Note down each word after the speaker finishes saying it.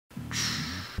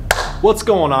What's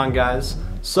going on, guys?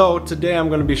 So today I'm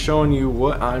going to be showing you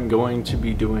what I'm going to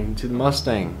be doing to the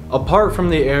Mustang. Apart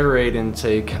from the air raid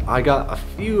intake, I got a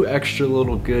few extra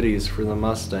little goodies for the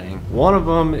Mustang. One of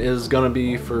them is going to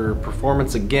be for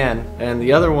performance again, and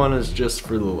the other one is just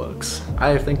for the looks.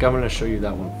 I think I'm going to show you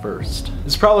that one first.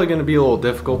 It's probably going to be a little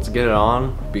difficult to get it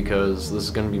on because this is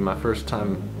going to be my first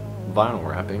time vinyl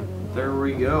wrapping. There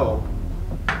we go.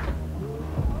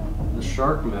 The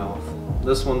shark mouth.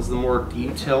 This one's the more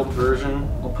detailed version.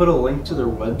 I'll put a link to their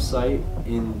website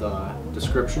in the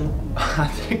description. I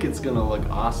think it's gonna look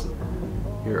awesome.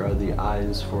 Here are the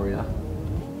eyes for you.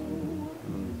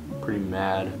 Pretty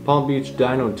mad. Palm Beach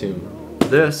Dyno Tune.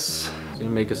 This is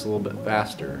gonna make us a little bit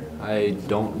faster. I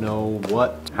don't know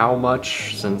how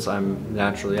much, since I'm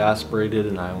naturally aspirated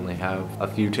and I only have a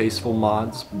few tasteful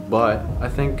mods, but I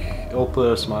think it'll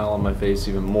put a smile on my face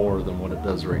even more than what it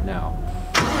does right now.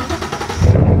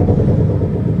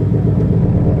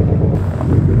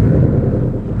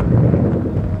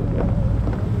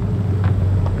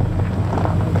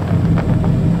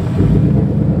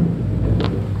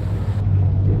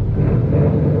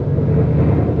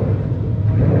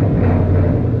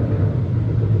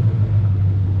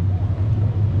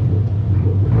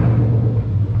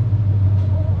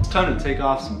 Time to take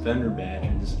off some fender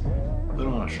badges, put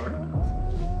on a shark mouth.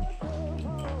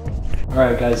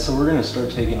 Alright guys, so we're going to start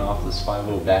taking off this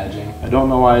 5.0 badging. I don't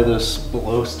know why this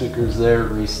below sticker's there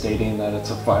restating that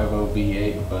it's a 5.0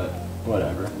 V8, but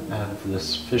whatever. I have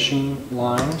this fishing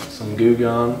line, some Goo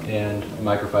Gone, and a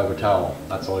microfiber towel.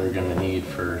 That's all you're going to need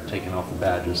for taking off the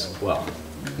badges. Well,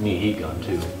 you need a heat gun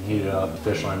too. Heat it up,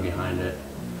 fish line behind it,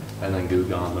 and then Goo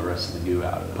Gone the rest of the goo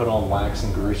out of it. Put on wax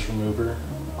and grease remover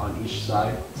on each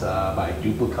side. It's by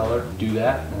Duplicolor. Do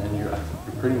that, and then you're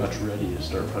pretty much ready to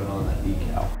start putting on that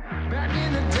decal. Back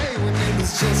in the day when it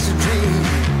was just a dream.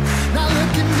 Now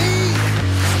look at me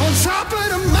on top of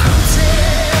the mountain.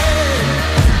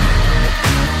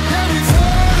 And we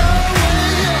fall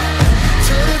away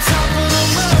to the top of the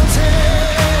mountain.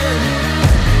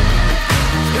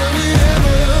 And we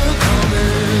never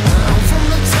coming down from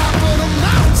the top of the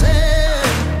mountain.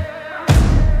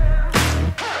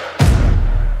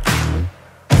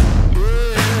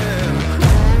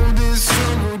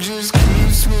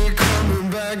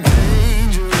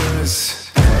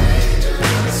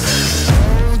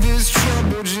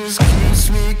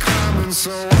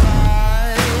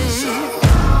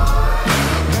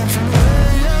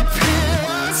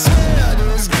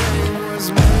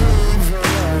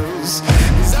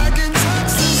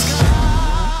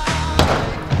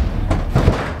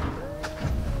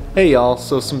 Hey y'all,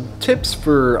 so some tips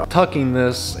for tucking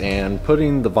this and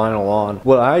putting the vinyl on.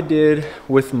 What I did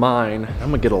with mine, I'm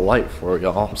gonna get a light for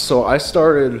y'all. So I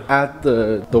started at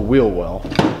the wheel well.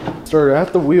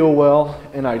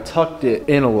 And I tucked it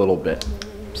in a little bit.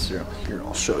 So here,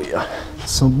 I'll show you.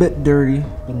 It's a bit dirty,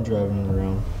 been driving it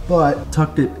around. But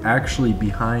tucked it actually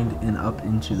behind and up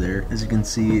into there. As you can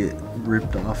see, it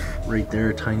ripped off right there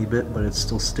a tiny bit, but it's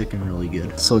still sticking really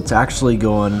good. So it's actually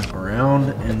going around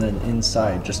and then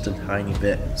inside just a tiny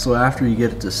bit. So after you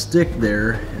get it to stick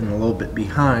there and a little bit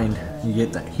behind, you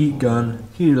get that heat gun,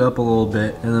 heat it up a little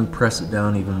bit, and then press it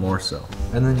down even more so.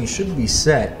 And then you should be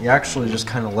set. You actually just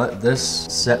kind of let this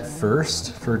set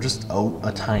first for just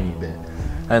a tiny bit.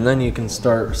 And then you can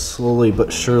start slowly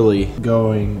but surely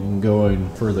going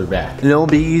further back. And it'll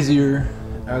be easier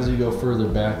as you go further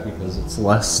back because it's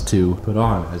less to put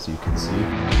on, as you can see.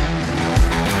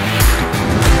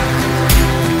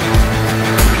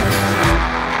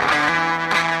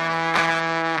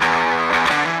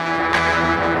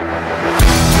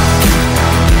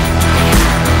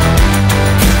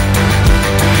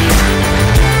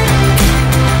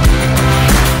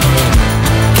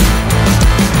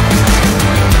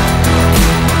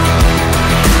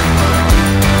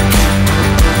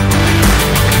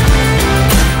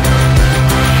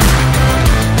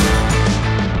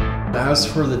 As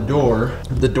for the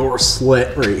door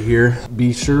slit right here,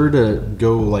 be sure to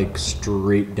go like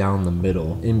straight down the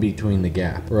middle in between the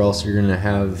gap, or else you're gonna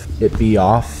have it be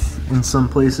off in some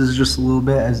places just a little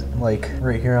bit, as like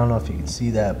right here. I don't know if you can see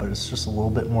that, but it's just a little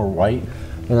bit more white,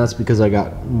 and that's because I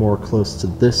got more close to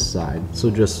this side. So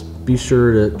just be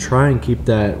sure to try and keep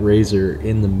that razor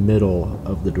in the middle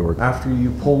of the door. After you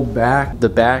pull back the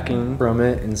backing from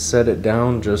it and set it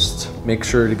down, just make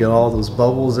sure to get all those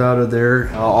bubbles out of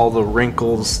there, all the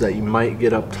wrinkles that you might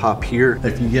get up top here.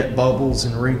 If you get bubbles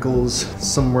and wrinkles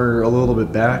somewhere a little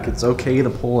bit back, it's okay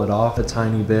to pull it off a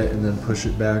tiny bit and then push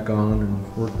it back on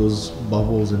and work those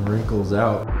bubbles and wrinkles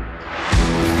out.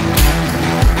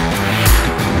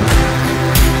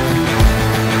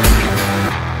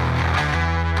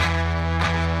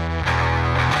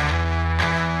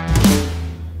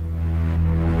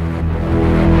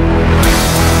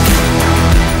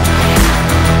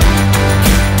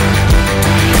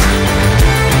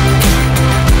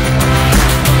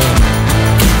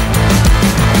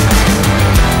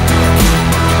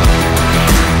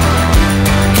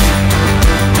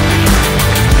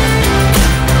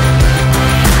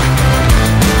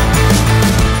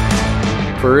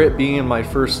 For it being my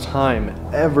first time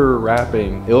ever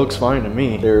wrapping, it looks fine to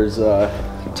me. There's a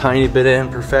tiny bit of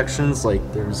imperfections, like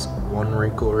there's one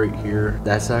wrinkle right here.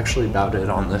 That's actually about it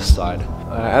on this side.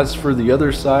 As for the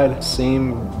other side,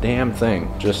 same damn thing.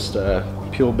 Just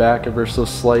peel back ever so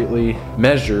slightly.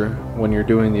 Measure when you're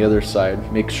doing the other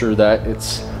side. Make sure that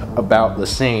it's about the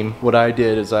same. What I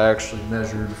did is I actually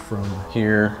measured from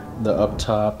here, the up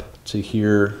top, to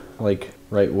here, like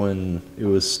right when it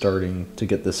was starting to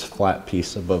get this flat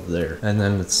piece above there. And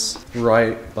then it's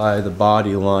right by the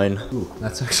body line. Ooh,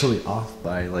 that's actually off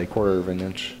by like 1/4 of an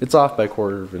inch. It's off by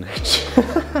 1/4 of an inch.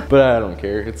 But I don't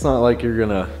care. It's not like you're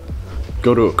gonna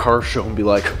go to a car show and be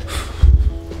like,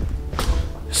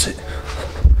 is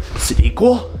it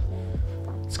equal?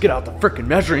 Let's get out the freaking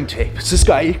measuring tape. Is this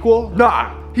guy equal?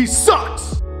 Nah, he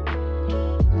sucks!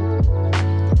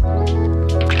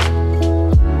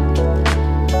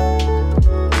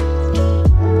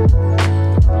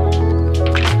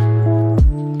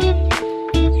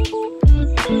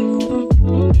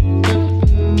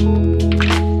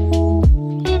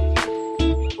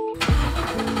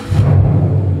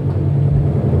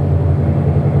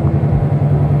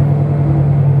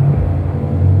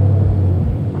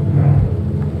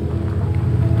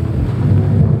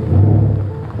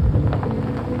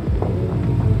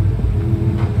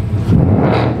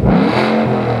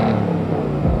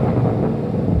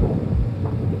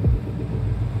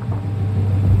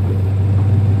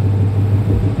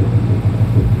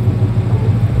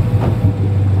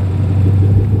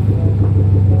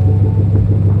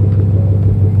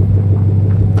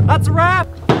 That's a wrap!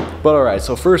 But alright,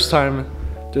 so first time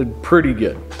did pretty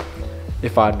good,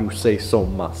 if I do say so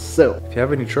myself. If you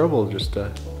have any trouble, just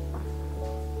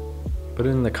put it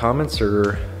in the comments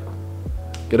or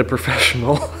get a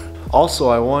professional. Also,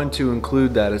 I wanted to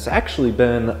include that it's actually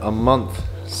been a month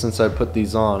since I put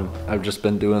these on. I've just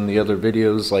been doing the other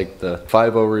videos like the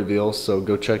 5.0 reveal, so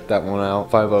go check that one out.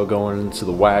 5.0 going into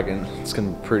the Wagon, it's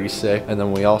gonna be pretty sick. And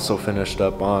then we also finished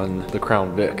up on the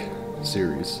Crown Vic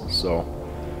series, so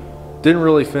didn't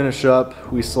really finish up.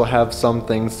 We still have some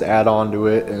things to add on to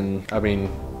it, and I mean,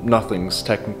 nothing's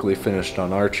technically finished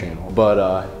on our channel.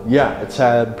 But yeah, it's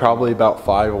had probably about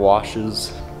 5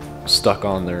 washes stuck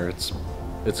on there.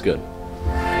 It's good.